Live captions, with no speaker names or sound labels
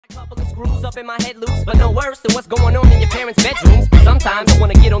Couple of screws up in my head loose, but no worse than what's going on in your parents' bedrooms. Sometimes I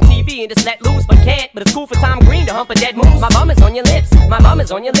wanna get on TV and just let loose, but can't. But it's cool for Tom Green to hump a dead moose. My bum is on your lips, my bum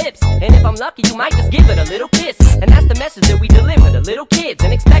is on your lips, and if I'm lucky, you might just give it a little kiss. And that's the message that we deliver to little kids,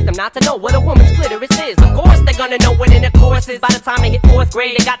 and expect them not to know what a woman's clitoris is. Of course they're gonna know what intercourse is. By the time they hit 4th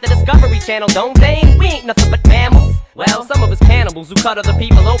grade, they got the Discovery Channel, don't they? We ain't nothing but mammals. Well, some of us cannibals who cut other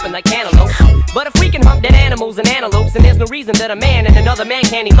people open like cantaloupes. But if we can hump dead animals and antelopes, then there's no reason that a man and another man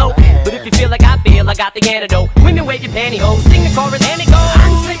can't elope. But if you feel like I feel, I got the antidote. Women wave your pantyhose, sing the chorus and it goes.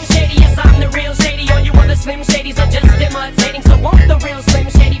 I'm Slim Shady, yes I'm the real Shady. All you other Slim Shadys are just imitating. So won't the real Slim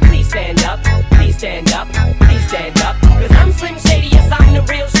Shady please stand up? Please stand up, please stand up. Cause I'm Slim Shady, yes I'm the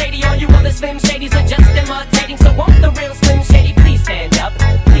real Shady. All you other Slim Shadys are just imitating. So won't the real Slim Shady please stand up?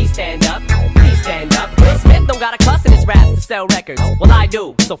 Please stand up, please stand up. Will Smith don't got a cuss in his raps to sell records. Well I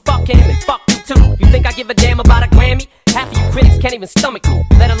do, so fuck him and fuck you too. You think I give a damn about a Grammy? Half of you critics can't even stomach me,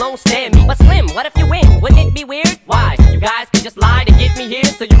 let alone stand me. But Slim, what if you win? Wouldn't it be weird? Why? You guys can just lie to get me here,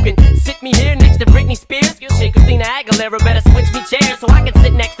 so you can sit me here next to Britney Spears. Shit, Christina Aguilera better switch me chairs, so I can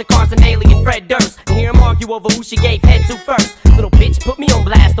sit next to Carson Daly and Fred Durst and hear them argue over who she gave head to first. Little bitch put me on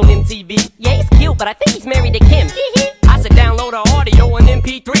blast on MTV. Yeah, he's cute, but I think he's married to Kim. I should download her audio on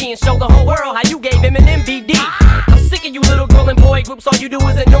MP3 and show the whole world how you gave him an MVD. I'm sick of you little girl and boy groups, all you do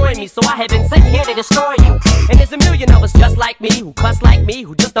is annoy me, so I have been sent here to destroy you. And there's a million of us just like me, who cuss like me,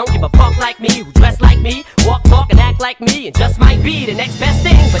 who just don't give a fuck like me, who dress like me, walk, talk, and act like me, and just might be the next best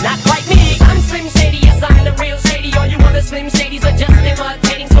thing, but not quite me.